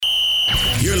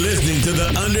You're listening to the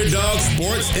Underdog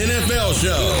Sports NFL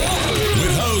Show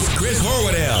with hosts Chris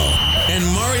Horwedel and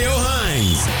Mario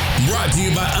Hines. Brought to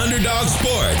you by Underdog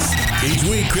Sports. Each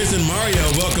week, Chris and Mario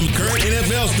welcome current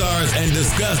NFL stars and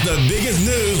discuss the biggest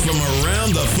news from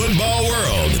around the football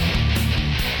world.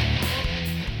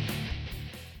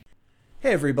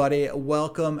 Hey everybody,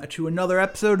 welcome to another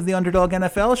episode of the Underdog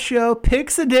NFL Show,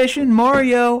 Picks Edition.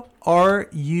 Mario, are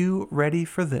you ready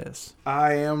for this?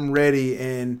 I am ready,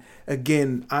 and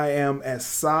again, I am as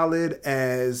solid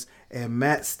as a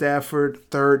Matt Stafford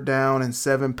 3rd down and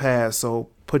 7 pass, so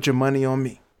put your money on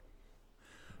me.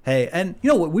 Hey, and you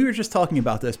know what, we were just talking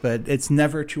about this, but it's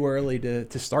never too early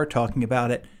to start talking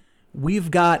about it. We've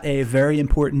got a very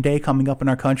important day coming up in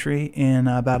our country in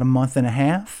about a month and a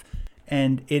half.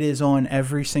 And it is on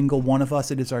every single one of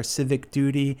us. It is our civic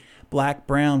duty, black,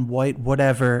 brown, white,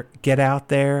 whatever. Get out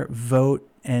there, vote,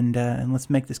 and let's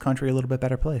make this country a little bit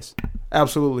better place.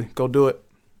 Absolutely. Go do it.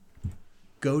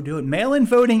 Go do it. Mail-in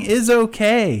voting is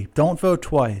okay. Don't vote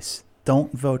twice.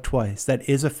 Don't vote twice. That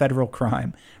is a federal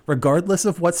crime. Regardless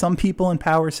of what some people in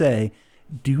power say,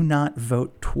 do not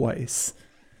vote twice.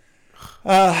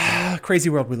 Crazy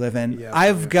world we live in. Yeah,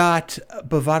 I've got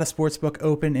Bovada Sportsbook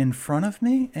open in front of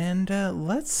me, and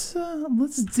let's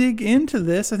dig into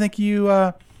this. I think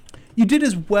you did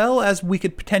as well as we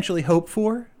could potentially hope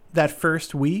for that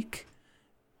first week.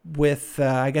 With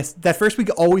I guess that first week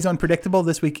always unpredictable.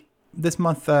 This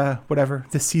month,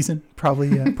 this season probably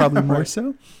more right.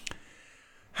 So.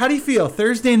 How do you feel?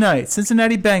 Thursday night,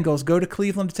 Cincinnati Bengals go to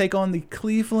Cleveland to take on the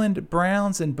Cleveland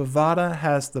Browns, and Bovada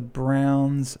has the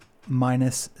Browns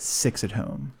 -6 at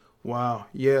home. Wow.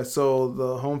 Yeah, so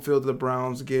the home field of the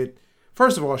Browns get,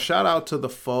 first of all, shout out to the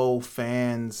faux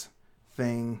fans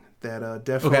thing that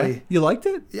definitely. Okay. You liked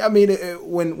it? Yeah, I mean,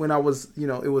 when I was,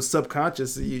 it was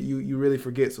subconscious. You really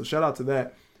forget. So shout out to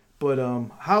that. But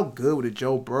how good did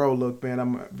Joe Burrow look, man?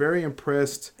 I'm very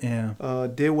impressed. Yeah.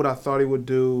 Did what I thought he would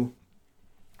do.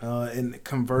 And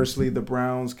conversely, the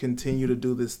Browns continue to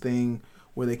do this thing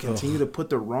where they continue to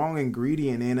put the wrong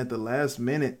ingredient in at the last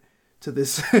minute to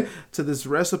this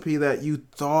recipe that you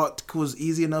thought was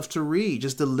easy enough to read.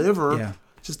 Just deliver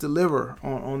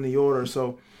on the order.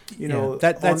 So,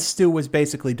 that stew was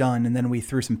basically done, and then we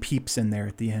threw some peeps in there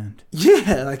at the end.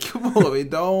 Yeah, like come on,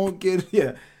 don't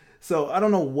get So I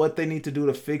don't know what they need to do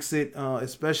to fix it,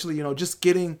 especially just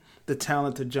getting the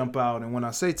talent to jump out. And when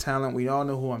I say talent, we all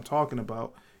know who I'm talking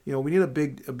about. We need a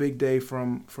big day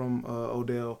from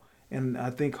Odell. And I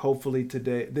think hopefully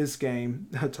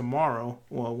tomorrow,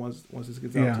 well, once this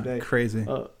gets out today, crazy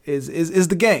is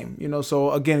the game.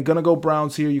 So again, gonna go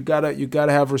Browns here. You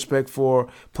gotta have respect for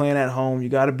playing at home. You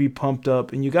gotta be pumped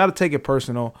up, and you gotta take it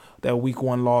personal that Week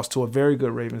 1 loss to a very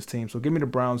good Ravens team. So give me the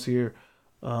Browns here.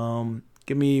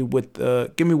 Give me with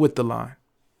the line.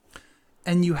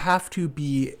 And you have to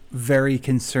be very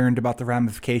concerned about the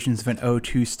ramifications of an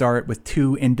 0-2 start with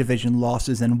 2 in-division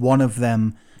losses, and one of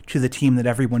them to the team that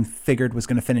everyone figured was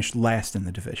going to finish last in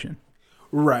the division.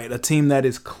 Right, a team that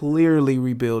is clearly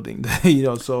rebuilding,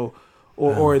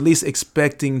 or at least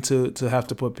expecting to have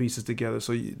to put pieces together.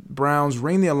 So Browns,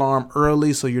 ring the alarm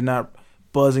early so you're not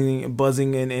buzzing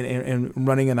and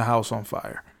running in the house on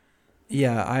fire.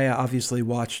 Yeah, I obviously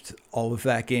watched all of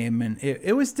that game, and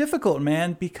it was difficult,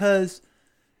 man, because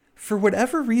for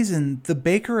whatever reason, the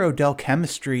Baker-Odell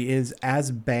chemistry is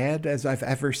as bad as I've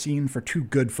ever seen for 2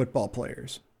 good football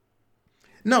players.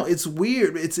 No, it's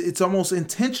weird. It's almost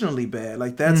intentionally bad.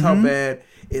 Like, that's how bad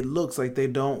it looks. Like, they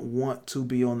don't want to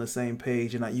be on the same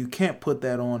page. And you can't put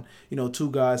that on, 2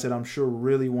 guys that I'm sure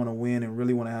really want to win and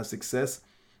really want to have success.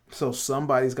 So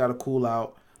somebody's got to cool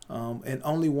out. And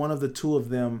only one of the 2 of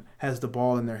them has the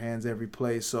ball in their hands every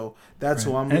play. So that's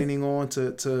who I'm leaning on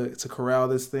to corral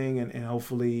this thing. And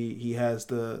hopefully he has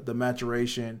the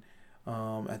maturation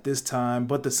at this time,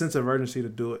 but the sense of urgency to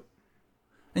do it.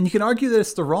 And you can argue that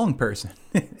it's the wrong person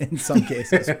in some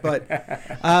cases. But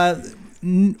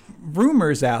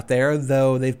rumors out there,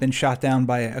 though they've been shot down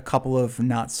by a couple of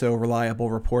not so reliable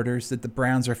reporters, that the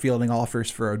Browns are fielding offers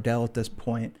for Odell at this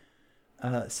point.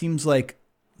 Seems like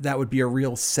that would be a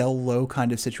real sell low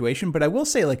kind of situation. But I will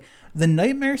say, like, the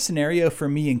nightmare scenario for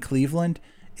me in Cleveland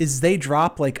is they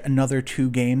drop like another 2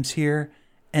 games here.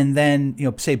 And then,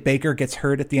 say Baker gets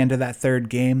hurt at the end of that 3rd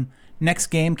game. Next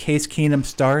game, Case Keenum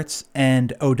starts,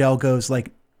 and Odell goes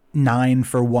like 9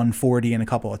 for 140 and a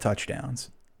couple of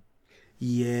touchdowns.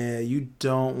 Yeah, you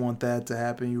don't want that to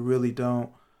happen. You really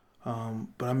don't.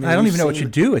 But I mean, I don't even know what you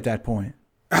do at that point.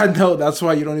 I know, that's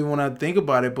why you don't even want to think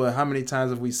about it. But how many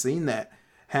times have we seen that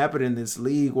happen in this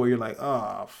league where you're like,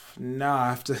 oh, now I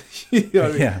have to.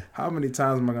 How many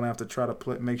times am I going to have to try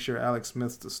to make sure Alex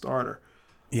Smith's the starter?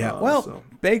 Yeah.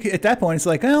 Baker at that point, it's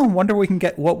like, oh, I wonder we can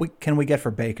get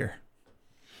for Baker.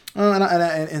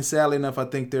 And sadly enough, I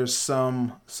think there's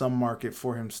some market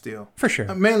for him still. For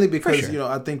sure. Mainly because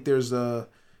I think there's the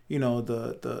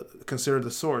consider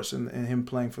the source in him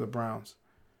playing for the Browns.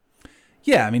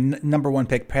 Yeah, I mean, number one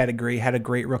pick pedigree, had a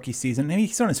great rookie season. I mean,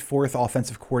 he's on his fourth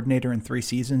offensive coordinator in 3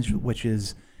 seasons, which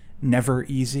is never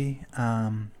easy. I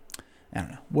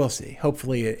don't know. We'll see.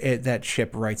 Hopefully, that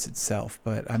ship rights itself.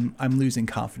 But I'm losing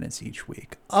confidence each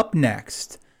week. Up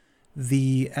next,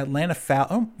 the Atlanta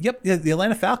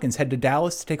Falcons head to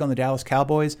Dallas to take on the Dallas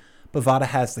Cowboys. Bovada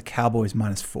has the Cowboys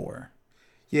 -4.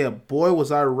 Yeah, boy,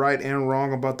 was I right and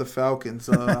wrong about the Falcons.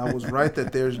 I was right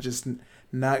that there's just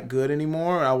not good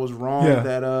anymore. I was wrong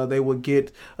that they would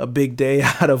get a big day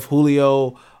out of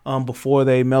Julio before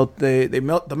they melt the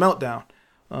meltdown.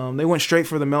 They went straight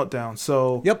for the meltdown.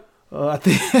 So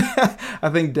I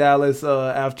think Dallas,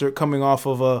 after coming off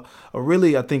of a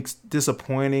really, I think,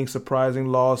 disappointing, surprising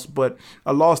loss, but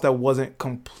a loss that wasn't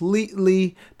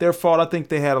completely their fault. I think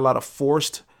they had a lot of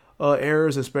forced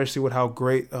errors, especially with how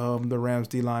great the Rams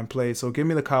D-line played. So give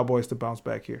me the Cowboys to bounce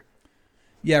back here.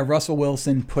 Yeah, Russell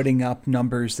Wilson putting up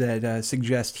numbers that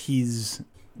suggest he's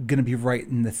going to be right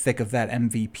in the thick of that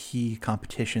MVP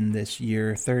competition this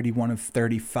year. 31 of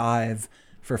 35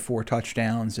 for 4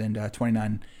 touchdowns and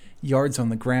 29 yards on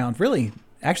the ground. Really,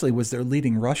 actually was their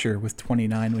leading rusher with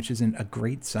 29, which isn't a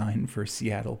great sign for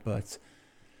Seattle, but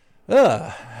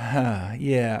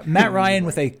yeah. Matt Ryan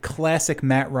with a classic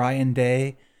Matt Ryan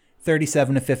day.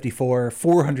 37 of 54,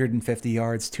 450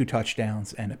 yards, 2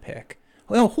 touchdowns, and a pick.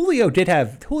 Well, Julio did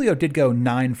go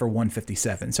 9 for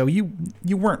 157, so you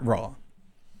weren't wrong.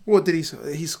 What did he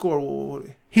score?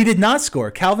 He did not score.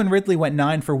 Calvin Ridley went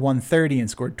 9 for 130 and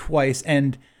scored twice,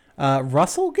 and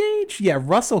Russell Gage? Yeah,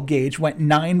 Russell Gage went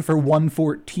 9 for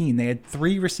 114. They had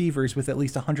 3 receivers with at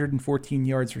least 114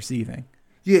 yards receiving.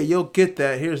 Yeah, you'll get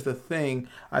that. Here's the thing.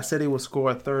 I said he would score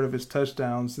a third of his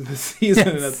touchdowns this season,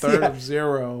 and a third of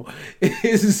 0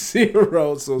 is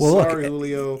 0. So sorry,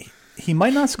 Julio. He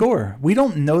might not score. We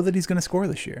don't know that he's going to score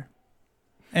this year.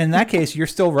 And in that case, you're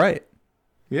still right.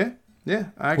 Yeah.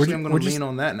 I'm going to lean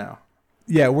on that now.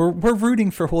 Yeah, we're rooting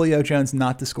for Julio Jones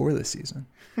not to score this season.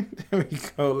 There we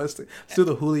go. Let's do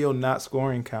the Julio not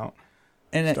scoring count.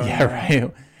 And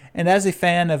right. And as a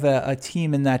fan of a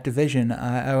team in that division,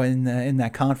 in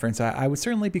that conference, I would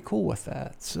certainly be cool with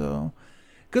that. So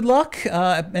good luck.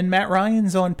 And Matt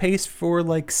Ryan's on pace for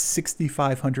like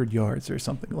 6,500 yards or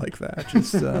something like that.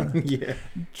 Just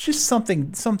just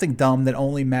something dumb that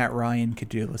only Matt Ryan could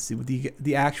do. Let's see what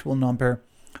the actual number.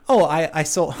 Oh, I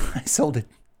sold it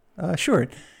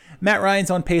short. Matt Ryan's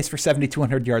on pace for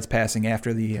 7,200 yards passing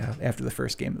after the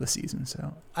first game of the season.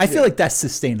 So I feel like that's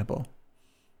sustainable.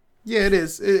 Yeah, it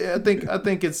is. I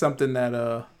think it's something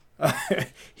that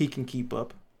he can keep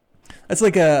up. That's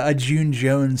like a June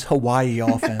Jones Hawaii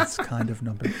offense kind of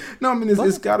number. No, I mean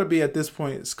it's got to be at this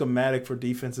point schematic for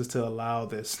defenses to allow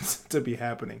this to be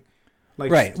happening.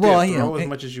 Like, right. Well, throw as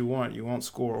much as you want. You won't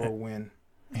score or win.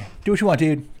 Yeah. Do what you want,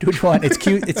 dude. Do what you want. It's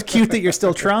cute. It's cute that you're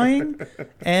still trying.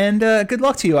 And good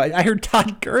luck to you. I heard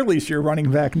Todd Gurley's your running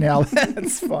back now.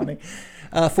 That's funny.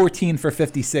 14 for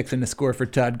 56 and a score for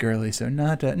Todd Gurley. So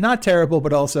not terrible,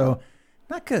 but also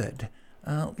not good.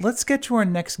 Let's get to our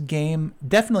next game.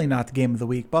 Definitely not the game of the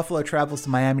week. Buffalo travels to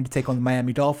Miami to take on the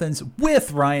Miami Dolphins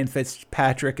with Ryan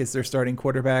Fitzpatrick as their starting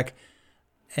quarterback,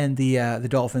 and the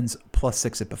Dolphins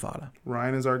 +6 at Bovada.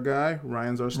 Ryan is our guy.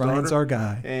 Ryan's our starter. Ryan's our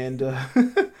guy. And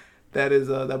that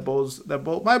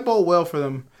might bode well for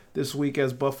them this week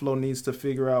as Buffalo needs to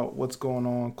figure out what's going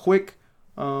on quick.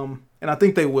 And I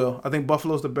think they will. I think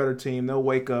Buffalo's the better team. They'll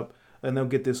wake up and they'll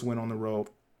get this win on the road.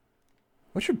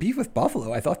 What's your beef with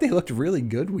Buffalo? I thought they looked really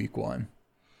good week 1.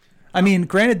 I mean,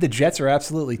 granted, the Jets are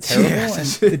absolutely terrible, and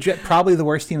the Jets probably the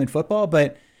worst team in football.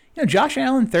 But Josh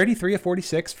Allen, 33 of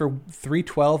 46 for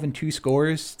 312 and 2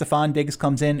 scores. Stephon Diggs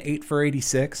comes in 8 for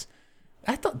 86.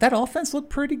 I thought that offense looked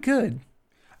pretty good.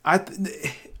 I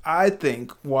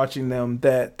think watching them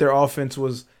that their offense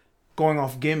was going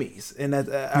off gimmies, and that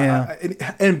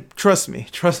and trust me,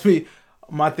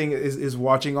 my thing is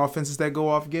watching offenses that go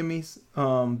off gimmies.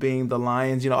 Being the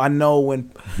Lions, I know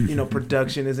when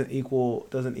production doesn't equal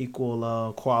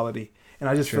quality, and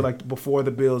I just feel like before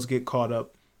the Bills get caught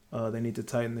up, they need to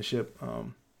tighten the ship.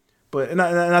 But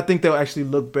I think they'll actually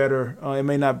look better. It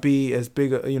may not be as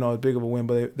big of a win,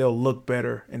 but they'll look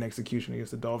better in execution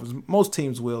against the Dolphins. Most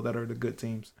teams will that are the good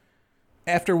teams.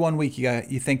 After 1 week,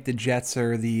 you think the Jets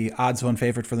are the odds-on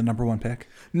favorite for the number 1 pick?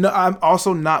 No, I'm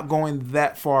also not going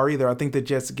that far either. I think the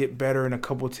Jets get better and a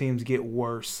couple teams get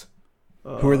worse.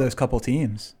 Who are those couple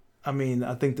teams? I mean,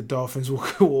 I think the Dolphins will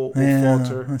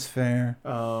falter. That's fair.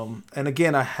 And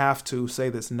again, I have to say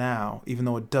this now, even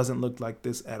though it doesn't look like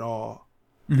this at all.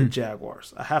 The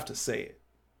Jaguars. I have to say it.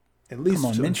 At least come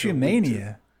on, Minshew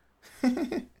mania.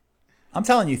 I'm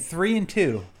telling you,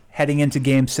 3-2 heading into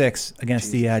Game 6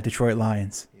 against the Detroit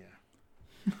Lions. Yeah.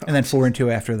 And then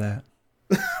 4-2 after that.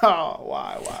 Oh,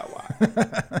 why?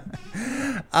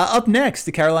 Up next,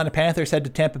 the Carolina Panthers head to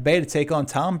Tampa Bay to take on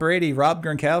Tom Brady, Rob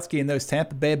Gronkowski, and those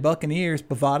Tampa Bay Buccaneers.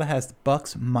 Bovada has the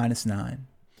Bucs -9.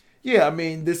 Yeah, I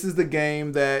mean, this is the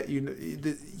game that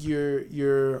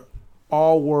you're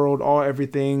all world, all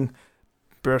everything,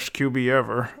 best QB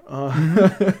ever.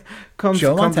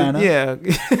 Joe Montana.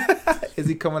 Is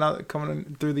he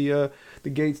coming through the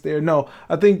gates there? No,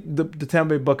 I think the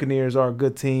Tampa Bay Buccaneers are a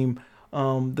good team.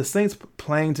 The Saints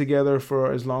playing together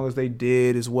for as long as they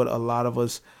did is what a lot of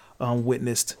us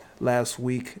witnessed last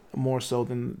week, more so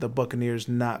than the Buccaneers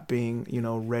not being,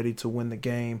 ready to win the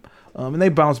game. And they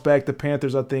bounced back. The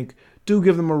Panthers, I think, do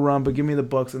give them a run, but give me the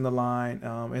Bucs in the line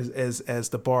as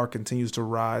the bar continues to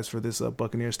rise for this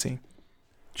Buccaneers team.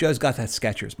 Joe's got that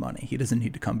Skechers money. He doesn't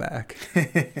need to come back.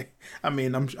 I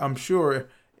mean, I'm sure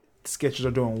Skechers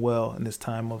are doing well in this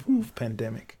time of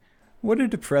pandemic. What a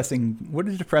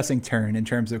depressing turn in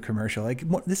terms of commercial.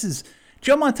 This is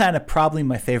Joe Montana, probably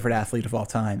my favorite athlete of all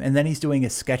time, and then he's doing a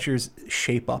Skechers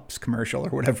Shape Ups commercial or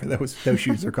whatever those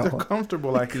shoes are called. They're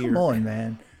comfortable, I hear. Come on,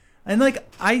 man. And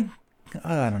I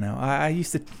don't know. I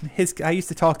used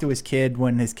to talk to his kid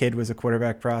when his kid was a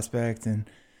quarterback prospect, and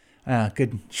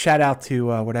good shout out to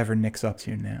whatever Nick's up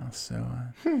to now. So.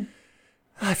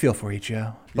 I feel for you,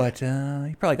 Joe, but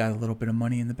you probably got a little bit of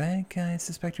money in the bank. I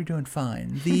suspect you're doing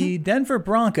fine. The Denver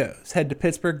Broncos head to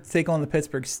Pittsburgh to take on the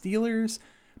Pittsburgh Steelers.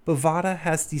 Bovada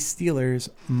has the Steelers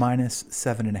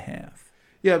 -7.5.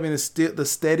 Yeah, I mean, the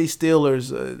steady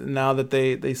Steelers, now that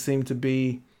they seem to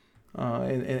be,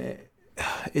 and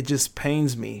it just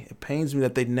pains me. It pains me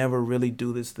that they never really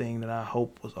do this thing that I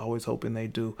was always hoping they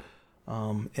do,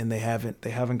 and they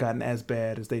haven't gotten as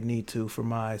bad as they need to for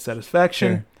my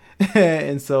satisfaction. Sure.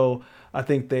 And so I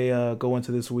think they go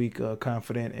into this week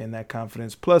confident, and that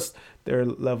confidence plus their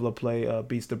level of play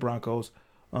beats the Broncos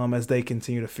as they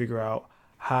continue to figure out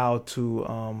how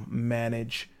to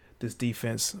manage this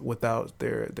defense without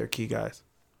their key guys.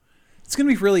 It's going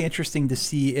to be really interesting to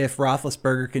see if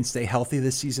Roethlisberger can stay healthy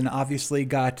this season. Obviously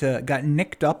got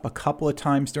nicked up a couple of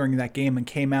times during that game and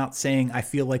came out saying, I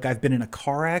feel like I've been in a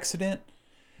car accident.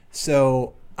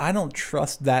 So I don't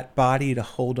trust that body to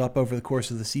hold up over the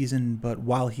course of the season, but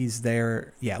while he's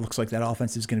there, yeah, it looks like that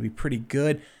offense is going to be pretty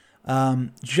good.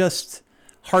 Just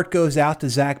heart goes out to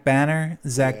Zach Banner.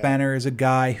 Zach Banner is a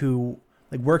guy who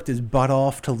worked his butt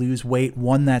off to lose weight,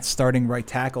 won that starting right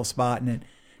tackle spot, and it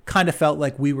kind of felt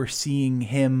like we were seeing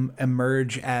him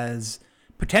emerge as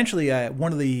potentially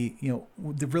one of the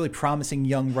really promising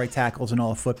young right tackles in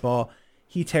all of football.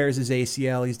 He tears his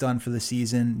ACL. He's done for the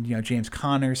season. James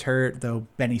Conner's hurt, though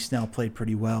Benny Snell played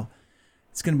pretty well.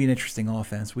 It's going to be an interesting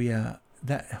offense.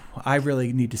 I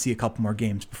really need to see a couple more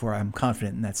games before I'm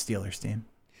confident in that Steelers team.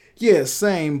 Yeah,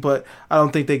 same, but I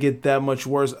don't think they get that much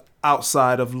worse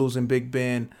outside of losing Big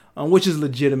Ben, which is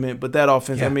legitimate. But that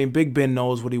offense, I mean, Big Ben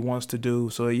knows what he wants to do.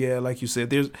 So yeah, like you said,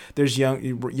 there's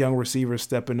young receivers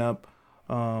stepping up,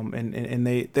 and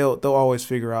they'll always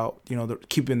figure out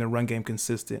keeping the run game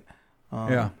consistent.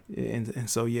 And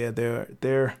so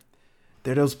they're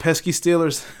those pesky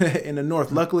Steelers in the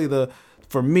North. Luckily,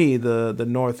 for me the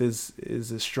North is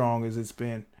as strong as it's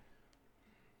been.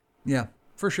 Yeah,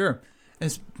 for sure.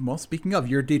 Well, speaking of,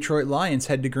 your Detroit Lions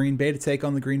head to Green Bay to take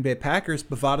on the Green Bay Packers.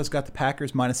 Bovada's got the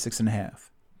Packers -6.5.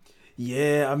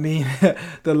 Yeah, I mean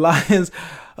the Lions.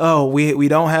 Oh, we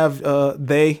don't have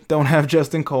they don't have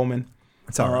Justin Coleman.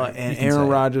 It's all right. And Aaron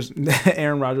Rodgers.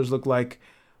 Aaron Rodgers looked like.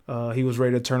 He was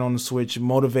ready to turn on the switch.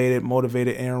 Motivated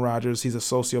Aaron Rodgers. He's a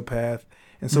sociopath.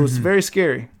 And so it's very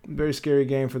scary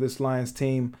game for this Lions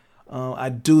team. I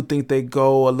do think they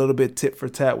go a little bit tit for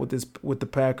tat with the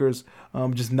Packers,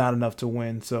 just not enough to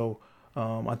win. So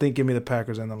I think give me the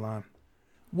Packers in the line.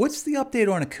 What's the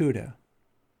update on Okudah?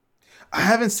 I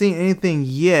haven't seen anything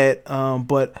yet,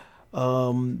 but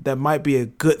that might be a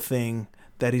good thing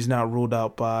that he's not ruled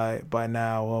out by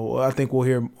now. I think we'll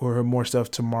hear more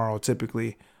stuff tomorrow.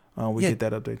 Typically, we get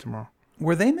that update tomorrow.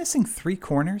 Were they missing 3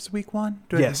 corners week 1?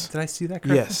 Yes. Did I see that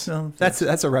correctly? Yes. So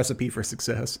that's a recipe for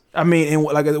success. I mean, and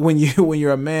when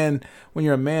you're a man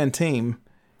team,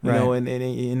 you know, and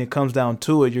it comes down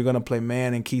to it, you're going to play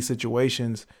man in key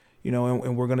situations,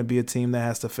 and we're going to be a team that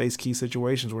has to face key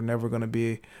situations. We're never going to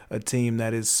be a team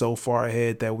that is so far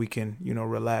ahead that we can,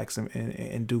 relax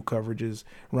and do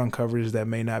run coverages that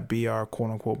may not be our quote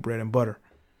unquote bread and butter.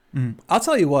 I'll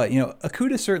tell you what,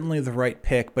 Okuda's certainly the right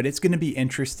pick, but it's going to be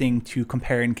interesting to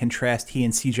compare and contrast he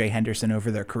and CJ Henderson over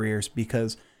their careers,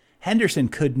 because Henderson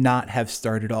could not have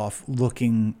started off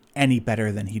looking any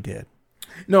better than he did.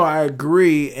 No, I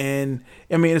agree. And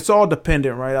I mean, it's all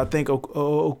dependent, right? I think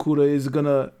Okuda is going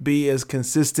to be as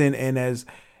consistent and as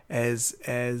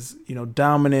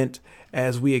dominant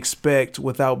as we expect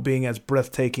without being as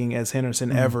breathtaking as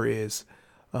Henderson ever is.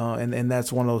 And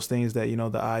that's one of those things that,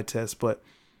 the eye test. But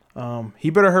he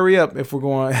better hurry up if we're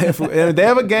going. If they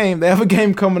have a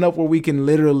game, coming up where we can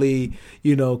literally,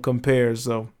 compare.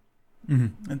 So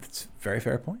that's a very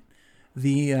fair point.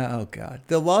 The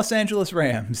Los Angeles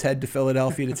Rams head to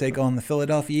Philadelphia to take on the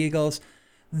Philadelphia Eagles.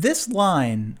 This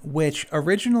line, which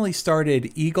originally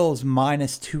started Eagles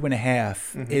minus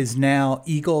 2.5, is now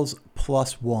Eagles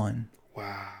 +1.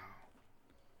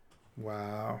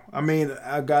 Wow. I mean,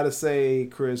 I gotta say,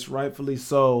 Chris, rightfully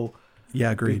so.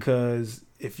 Yeah, agreed. Because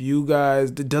if you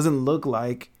guys, it doesn't look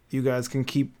like you guys can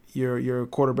keep your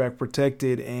quarterback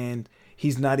protected, and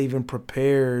he's not even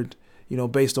prepared,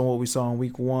 based on what we saw in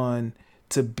week 1,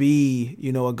 to be,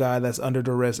 a guy that's under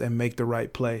duress and make the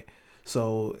right play.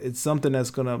 So it's something that's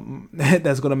gonna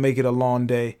make it a long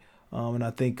day, and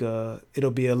I think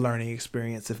it'll be a learning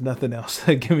experience if nothing else.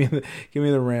 Give me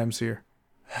the Rams here.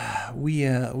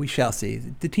 We shall see.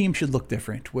 The team should look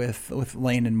different with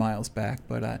Lane and Miles back,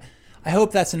 but I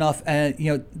hope that's enough.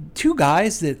 Two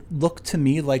guys that look to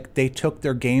me like they took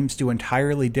their games to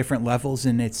entirely different levels,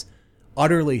 and it's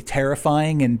utterly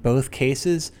terrifying in both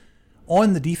cases.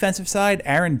 On the defensive side,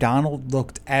 Aaron Donald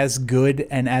looked as good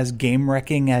and as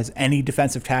game-wrecking as any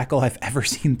defensive tackle I've ever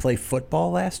seen play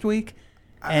football last week.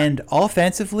 And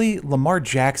offensively, Lamar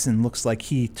Jackson looks like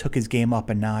he took his game up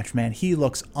a notch, man. He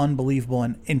looks unbelievable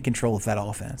and in control of that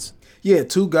offense. Yeah,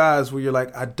 two guys where you're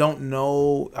like, I don't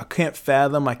know, I can't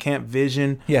fathom, I can't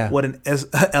vision what an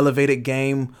elevated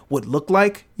game would look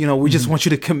like. We just want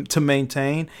you to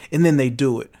maintain, and then they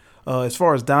do it. As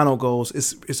far as Donald goes,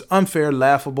 it's unfair,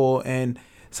 laughable, and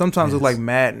sometimes it's like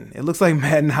Madden. It looks like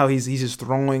Madden how he's just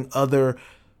throwing other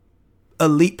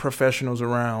elite professionals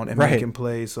around and making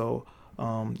plays. So,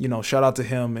 shout out to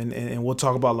him, and we'll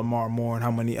talk about Lamar more and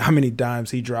how many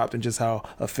dimes he dropped and just how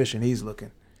efficient he's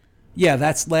looking. Yeah,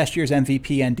 that's last year's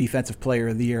MVP and Defensive Player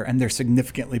of the Year, and they're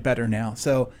significantly better now.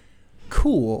 So,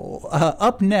 cool.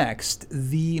 Up next,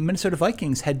 the Minnesota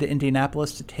Vikings head to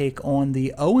Indianapolis to take on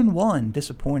the 0-1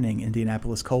 disappointing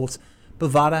Indianapolis Colts.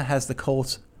 Bovada has the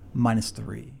Colts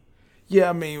 -3. Yeah,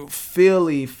 I mean,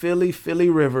 Philly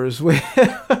Rivers.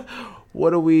 What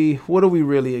do we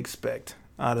really expect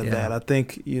out of that? I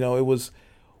think it was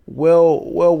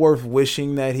well worth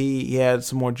wishing that he had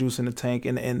some more juice in the tank,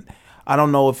 and I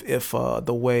don't know if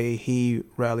the way he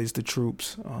rallies the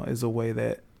troops is a way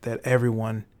that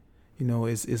everyone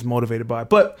is motivated by.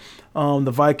 But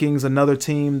the Vikings, another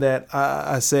team that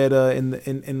I said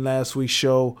in last week's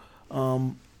show,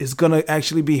 is going to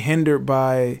actually be hindered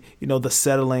by the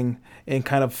settling and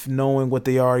kind of knowing what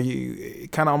they are. You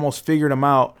kind of almost figured them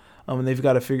out, and they've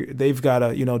got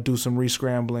to do some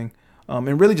re-scrambling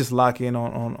and really just lock in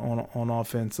on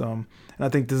offense. And I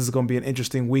think this is going to be an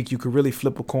interesting week. You could really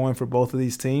flip a coin for both of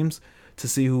these teams to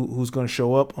see who's going to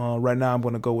show up. Right now, I'm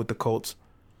going to go with the Colts.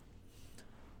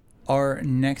 Our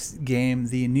next game,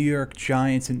 the New York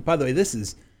Giants, and by the way, this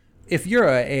is, if you're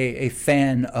a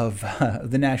fan of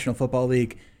the National Football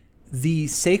League, the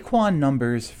Saquon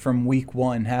numbers from week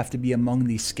 1 have to be among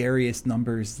the scariest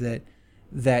numbers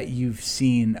that you've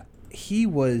seen. He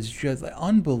was just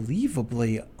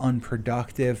unbelievably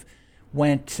unproductive.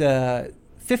 Went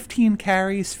 15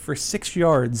 carries for 6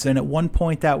 yards, and at one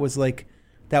point that was like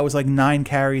 9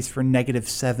 carries for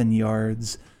 -7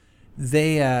 yards.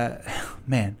 They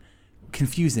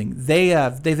confusing. They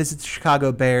visit the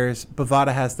Chicago Bears.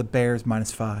 Bovada has the Bears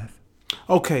 -5.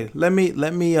 Okay, let me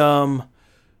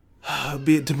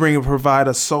provide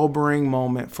a sobering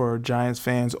moment for Giants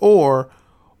fans or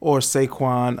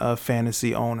Saquon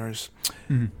fantasy owners.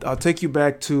 I'll take you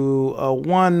back to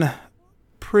one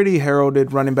pretty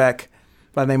heralded running back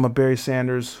by the name of Barry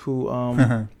Sanders, who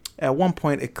at one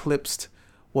point eclipsed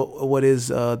what is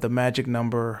the magic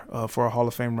number for a Hall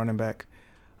of Fame running back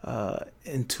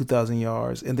in 2,000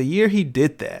 yards. And the year he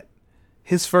did that,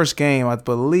 his first game, I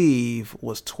believe,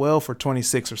 was 12 for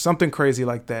 26 or something crazy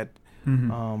like that.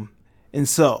 And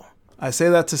so I say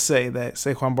that to say that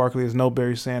Saquon Barkley is no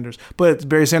Barry Sanders, but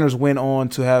Barry Sanders went on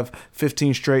to have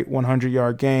 15 straight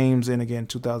 100-yard games and, again,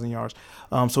 2,000 yards.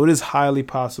 So it is highly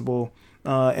possible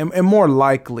and more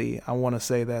likely, I want to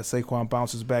say, that Saquon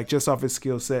bounces back just off his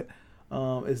skill set.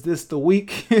 Is this the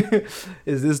week?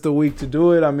 Is this the week to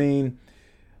do it? I mean,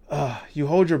 you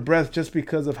hold your breath just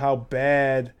because of how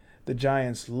bad the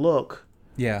Giants look.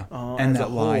 Yeah, and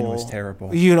that line was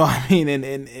terrible. You know what I mean?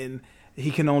 And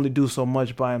he can only do so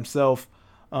much by himself.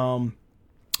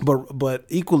 But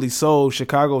equally so,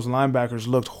 Chicago's linebackers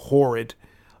looked horrid,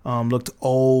 looked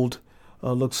old,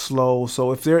 looked slow.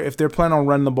 So if they're planning on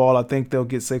running the ball, I think they'll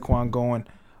get Saquon going.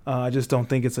 I just don't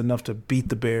think it's enough to beat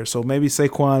the Bears. So maybe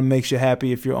Saquon makes you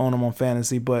happy if you own him on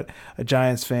fantasy, but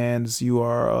Giants fans, you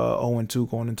are 0-2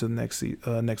 going into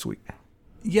the next week.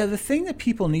 Yeah, the thing that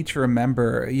people need to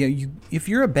remember, if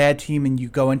you're a bad team and you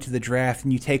go into the draft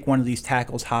and you take one of these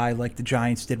tackles high like the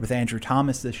Giants did with Andrew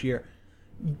Thomas this year,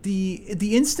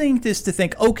 the instinct is to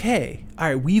think, okay, all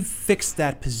right, we've fixed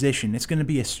that position. It's going to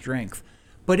be a strength.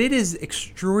 But it is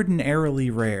extraordinarily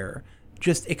rare,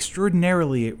 just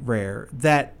extraordinarily rare,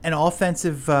 that an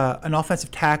offensive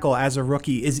tackle as a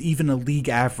rookie is even a league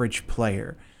average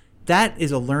player. That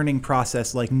is a learning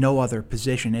process like no other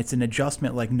position. It's an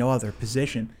adjustment like no other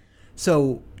position.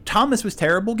 So Thomas was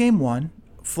terrible game one,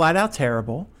 flat out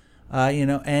terrible.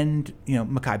 And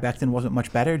Mekhi Becton wasn't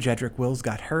much better. Jedrick Wills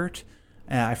got hurt.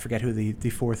 I forget who the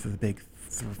fourth of the big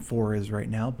four is right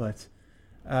now, but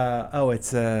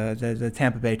it's the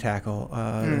Tampa Bay tackle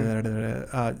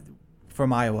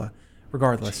from Iowa.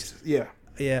 Regardless, Jesus.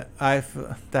 Yeah,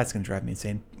 that's gonna drive me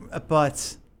insane.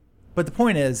 But the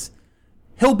point is,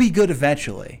 he'll be good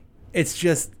eventually. It's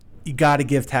just you got to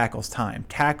give tackles time.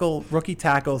 Rookie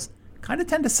tackles kind of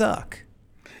tend to suck.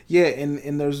 Yeah,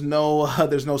 and there's no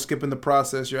skipping the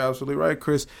process. You're absolutely right,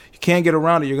 Chris. You can't get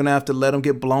around it. You're gonna have to let him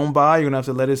get blown by. You're gonna have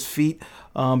to let his feet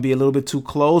be a little bit too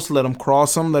close. Let him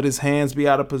cross him. Let his hands be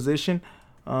out of position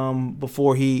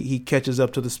before he catches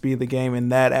up to the speed of the game, and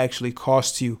that actually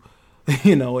costs you,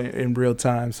 in real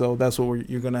time. So that's what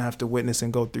you're gonna have to witness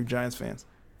and go through, Giants fans.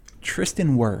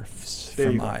 Tristan Wirfs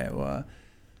from Iowa.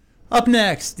 Up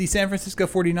next, the San Francisco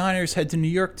 49ers head to New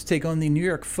York to take on the New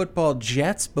York Football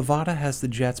Jets. Bovada has the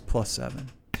Jets +7.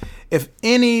 If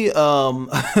any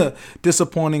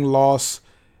disappointing loss,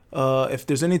 if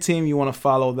there's any team you want to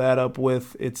follow that up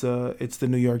with, it's the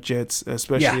New York Jets,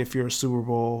 especially if you're a Super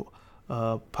Bowl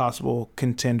possible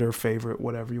contender, favorite,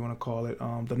 whatever you want to call it.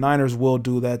 The Niners will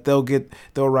do that.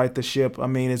 They'll right the ship. I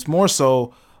mean, it's more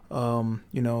so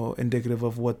indicative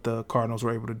of what the Cardinals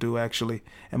were able to do, actually,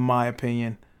 in my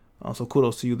opinion. So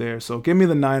kudos to you there. So give me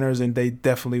the Niners, and they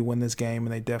definitely win this game,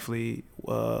 and they definitely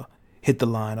hit the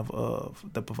line of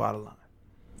the Bovada line.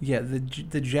 Yeah,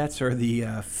 the Jets are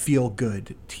the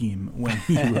feel-good team when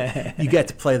you get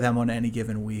to play them on any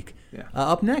given week. Yeah.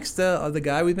 Up next, the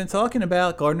guy we've been talking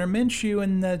about, Gardner Minshew,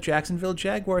 and the Jacksonville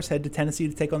Jaguars head to Tennessee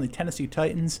to take on the Tennessee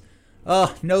Titans.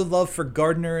 No love for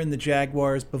Gardner and the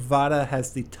Jaguars. Bovada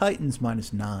has the Titans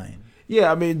 -9. Yeah,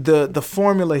 I mean the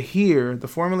formula here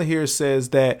says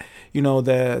that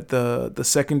the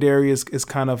secondary is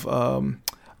kind of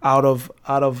out of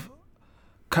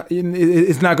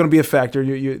it's not going to be a factor.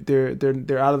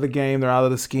 They're out of the game, they're out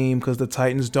of the scheme because the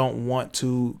Titans don't want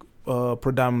to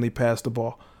predominantly pass the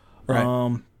ball.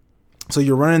 Right. So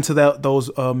you run into those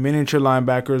miniature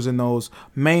linebackers and those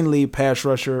mainly pass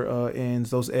rusher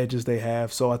ends, those edges they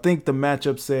have. So I think the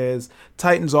matchup says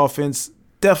Titans offense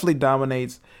definitely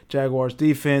dominates Jaguars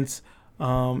defense,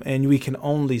 and we can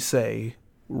only say,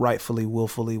 rightfully,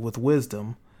 willfully, with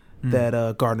wisdom,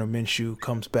 that Gardner Minshew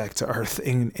comes back to earth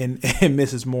and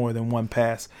misses more than one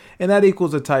pass, and that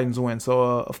equals a Titans win. So,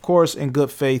 of course, in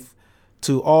good faith,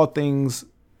 to all things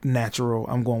natural,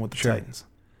 I'm going with the Titans.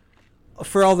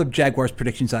 For all the Jaguars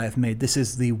predictions I have made, this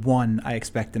is the one I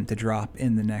expect them to drop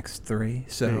in the next 3.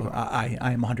 So I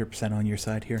am 100% on your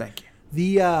side here. Thank you.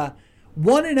 The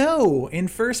 1-0 in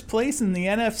first place in the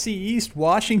NFC East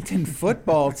Washington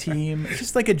football team. It's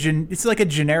just like it's like a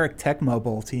generic Tecmo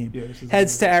Bowl team. Yeah,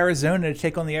 heads to Arizona to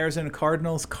take on the Arizona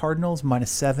Cardinals. Cardinals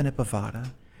 -7 at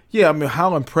Bovada. Yeah, I mean,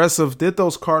 how impressive did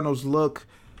those Cardinals look?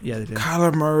 Yeah, they did.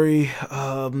 Kyler Murray.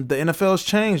 The NFL has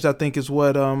changed, I think, is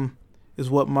what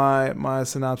my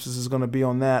synopsis is going to be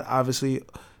on that. Obviously,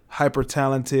 hyper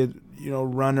talented,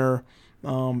 runner.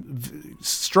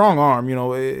 Strong arm,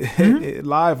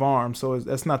 live arm, so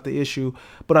that's not the issue.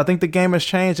 But I think the game has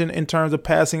changed in terms of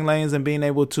passing lanes and being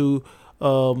able to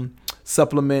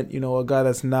supplement, a guy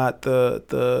that's not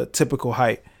the typical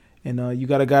height. And you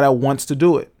got a guy that wants to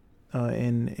do it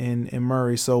in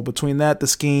Murray. So between that, the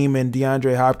scheme, and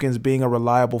DeAndre Hopkins being a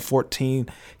reliable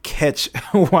 14-catch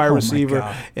wide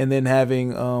receiver, and then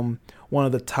having one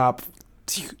of the top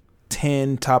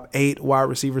 10, top 8 wide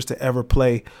receivers to ever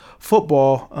play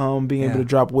football, being able to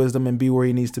drop wisdom and be where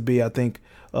he needs to be, I think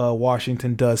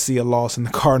Washington does see a loss, and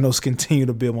the Cardinals continue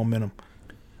to build momentum.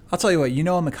 I'll tell you what,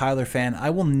 I'm a Kyler fan.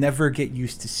 I will never get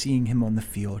used to seeing him on the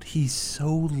field. He's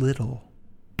so little.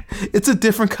 It's a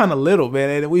different kind of little, man.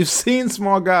 And we've seen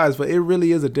small guys, but it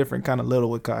really is a different kind of little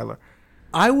with Kyler.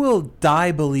 I will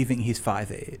die believing he's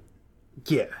 5'8".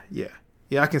 Yeah.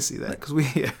 I can see that because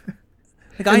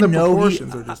I know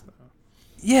proportions are just.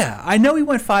 Yeah, I know he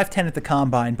went 5'10" at the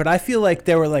combine, but I feel like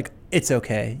they were like, it's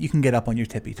okay. You can get up on your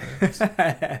tippy toes.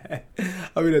 I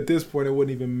mean, at this point, it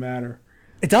wouldn't even matter.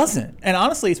 It doesn't. And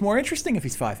honestly, it's more interesting if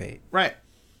he's 5'8". Right.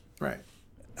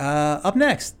 Up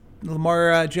next,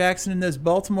 Lamar Jackson and those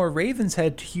Baltimore Ravens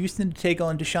head to Houston to take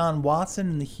on Deshaun Watson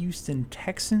and the Houston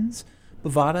Texans.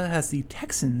 Bovada has the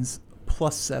Texans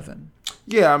 +7.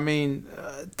 Yeah, I mean,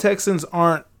 Texans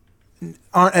aren't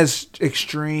as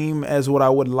extreme as what I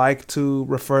would like to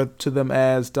refer to them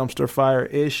as, dumpster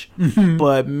fire-ish.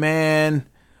 But, man,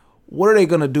 what are they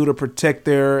going to do to protect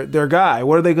their guy?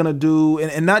 What are they going to do?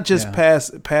 And not just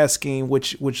pass scheme,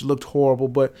 which looked horrible,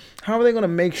 but how are they going to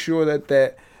make sure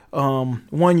that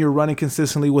one, you're running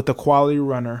consistently with a quality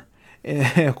runner,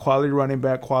 and quality running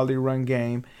back, quality run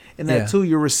game, and that two,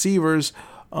 your receivers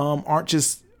aren't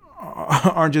just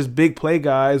big play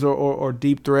guys or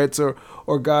deep threats or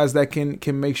guys that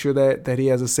can make sure that he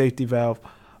has a safety valve.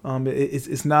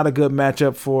 It's not a good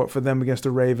matchup for them against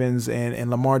the Ravens, and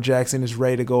Lamar Jackson is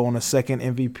ready to go on a second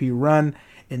MVP run.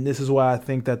 And this is why I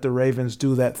think that the Ravens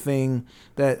do that thing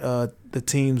that the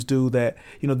teams do, that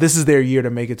this is their year to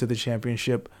make it to the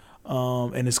championship,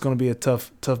 and it's going to be a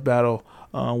tough battle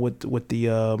with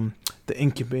the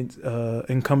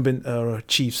incumbent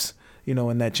Chiefs,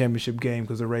 in that championship game,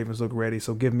 because the Ravens look ready.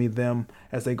 So give me them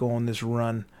as they go on this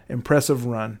impressive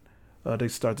run to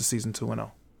start the season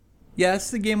 2-0. Yeah,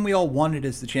 it's the game we all wanted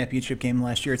as the championship game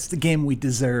last year. It's the game we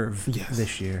deserve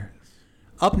this year.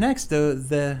 Up next,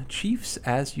 the Chiefs,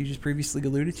 as you just previously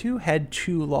alluded to, head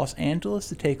to Los Angeles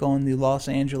to take on the Los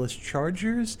Angeles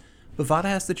Chargers. Bovada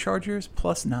has the Chargers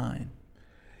 +9.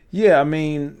 Yeah, I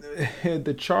mean,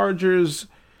 the Chargers.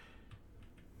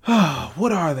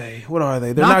 What are they?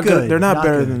 They're not good. They're not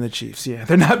better than the Chiefs. Yeah,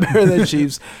 they're not better than the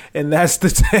Chiefs, and that's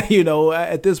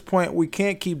at this point we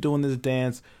can't keep doing this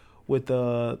dance with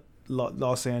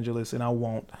Los Angeles, and I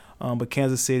won't. But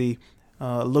Kansas City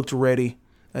looked ready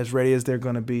as they're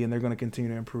going to be, and they're going to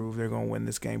continue to improve. They're going to win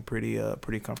this game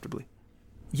pretty comfortably.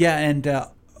 Yeah, and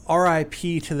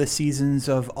RIP to the seasons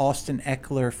of Austin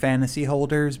Eckler fantasy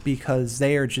holders, because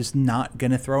they are just not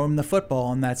going to throw him the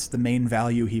football, and that's the main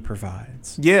value he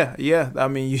provides. Yeah. I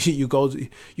mean,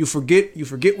 you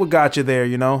forget what got you there.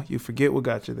 You forget what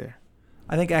got you there.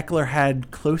 I think Eckler had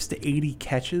close to 80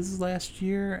 catches last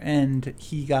year, and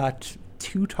he got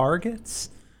 2 targets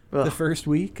the first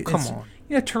week. Come on.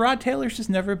 Tyrod Taylor's just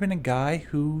never been a guy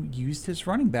who used his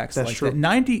running backs That's like true.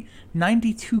 that.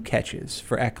 92 catches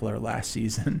for Eckler last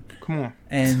season. Come on.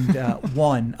 And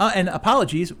one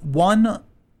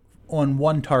on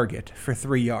 1 target for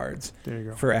 3 yards. There you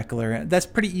go. For Eckler. That's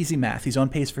pretty easy math. He's on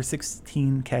pace for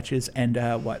 16 catches and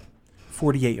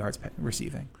 48 yards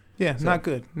receiving. Yeah, so, not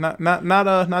good. Not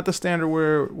the standard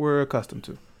we're accustomed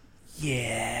to.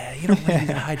 Yeah, you don't need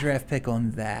a high draft pick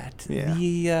on that.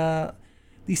 Yeah.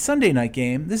 The Sunday night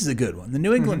game, this is a good one. The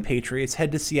New England Patriots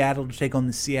head to Seattle to take on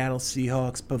the Seattle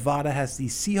Seahawks. Bovada has the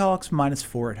Seahawks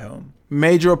 -4 at home.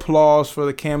 Major applause for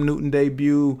the Cam Newton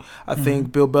debut. I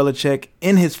think Bill Belichick,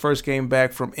 in his first game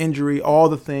back from injury, all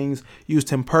the things, used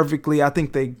him perfectly. I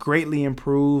think they greatly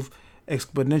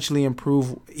exponentially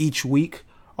improve each week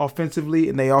offensively,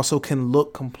 and they also can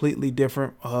look completely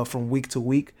different from week to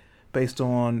week based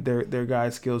on their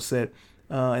guys' skill set.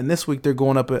 And this week they're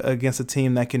going up against a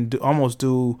team that can almost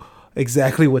do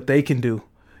exactly what they can do,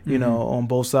 on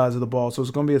both sides of the ball. So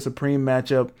it's going to be a supreme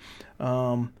matchup.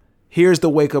 Here's the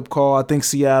wake-up call. I think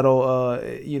Seattle,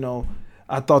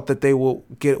 I thought that they will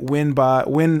win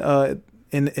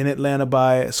in Atlanta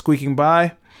by squeaking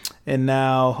by. And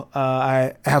now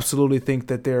I absolutely think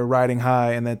that they're riding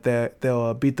high, and that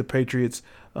they'll beat the Patriots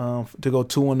to go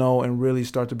 2-0 and really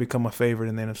start to become a favorite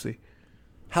in the NFC.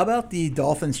 How about the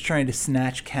Dolphins trying to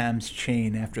snatch Cam's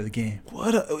chain after the game?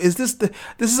 Is this? This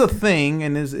is a thing,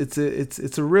 and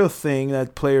it's a real thing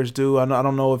that players do. I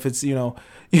don't know if it's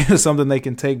something they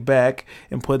can take back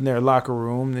and put in their locker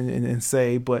room and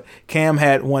say. But Cam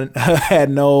had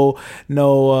no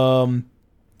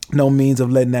means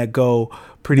of letting that go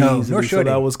pretty easily. So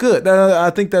that was good. I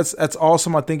think that's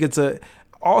awesome. I think it's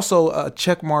also a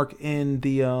check mark in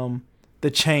the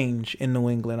change in New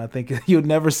England. I think you'd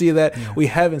never see that. Yeah. We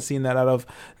haven't seen that out of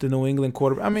the New England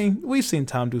quarterback. I mean, we've seen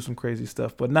Tom do some crazy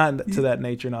stuff, but not to that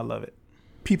nature, and I love it.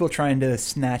 People trying to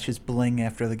snatch his bling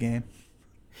after the game.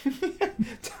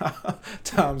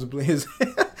 Tom's bling.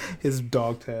 his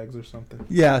dog tags or something.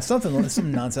 Yeah,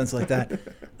 some nonsense like that.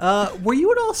 Were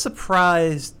you at all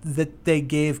surprised that they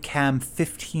gave Cam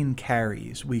 15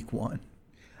 carries week 1?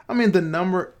 I mean, the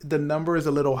number is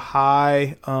a little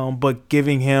high, but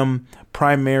giving him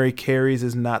primary carries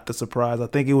is not the surprise. I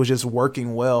think it was just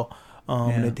working well.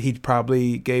 He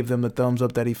probably gave them the thumbs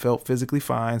up that he felt physically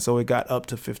fine, so it got up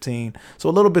to 15. So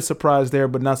a little bit surprised there,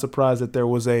 but not surprised that there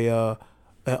was an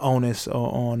onus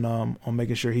on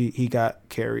making sure he got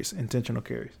carries, intentional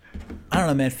carries. I don't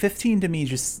know, man. 15 to me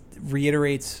just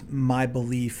reiterates my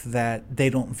belief that they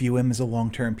don't view him as a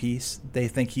long-term piece. They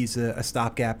think he's a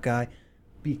stopgap guy.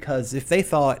 Because if they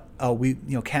thought,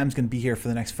 Cam's going to be here for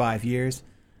the next 5 years,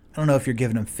 I don't know if you're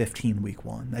giving him 15 week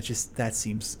 1. That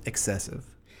seems excessive.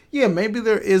 Yeah, maybe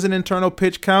there is an internal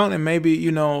pitch count, and maybe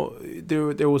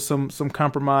there was some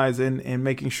compromise in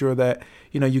making sure that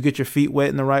you get your feet wet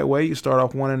in the right way. You start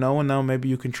off 1-0, and now maybe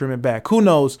you can trim it back. Who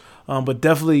knows? But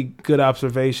definitely good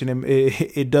observation.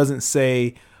 It doesn't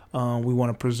say we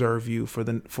want to preserve you for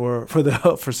the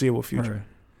foreseeable future. Right.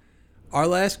 Our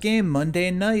last game,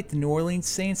 Monday night, the New Orleans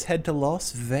Saints head to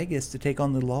Las Vegas to take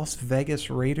on the Las Vegas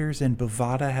Raiders, and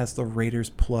Bovada has the Raiders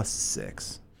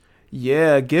 +6.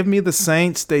 Yeah, give me the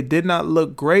Saints. They did not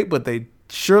look great, but they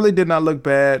surely did not look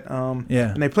bad.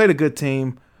 And they played a good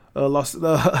team.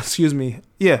 Excuse me.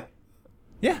 Yeah.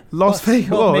 Yeah. Las Vegas.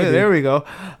 There we go.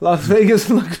 Las Vegas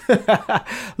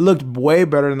looked way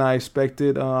better than I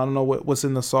expected. I don't know what's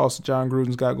in the sauce John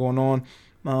Gruden's got going on.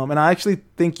 And I actually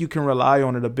think you can rely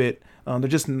on it a bit. They're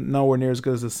just nowhere near as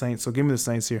good as the Saints, so give me the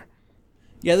Saints here.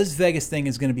 Yeah, this Vegas thing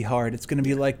is going to be hard. It's going to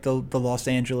be like the Los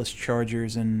Angeles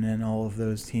Chargers and all of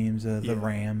those teams, the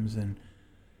Rams, and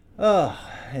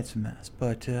it's a mess.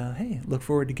 But hey, look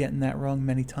forward to getting that wrong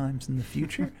many times in the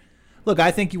future. Look,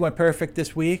 I think you went perfect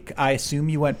this week. I assume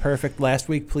you went perfect last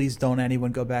week. Please don't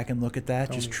anyone go back and look at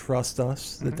that. Just trust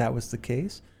us that was the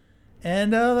case.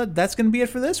 And that's going to be it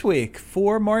for this week.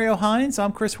 For Mario Hines,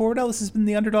 I'm Chris Horwedel. This has been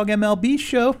the Underdog MLB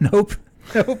Show. Nope.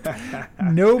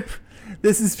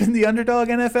 This has been the Underdog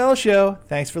NFL Show.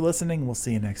 Thanks for listening. We'll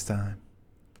see you next time.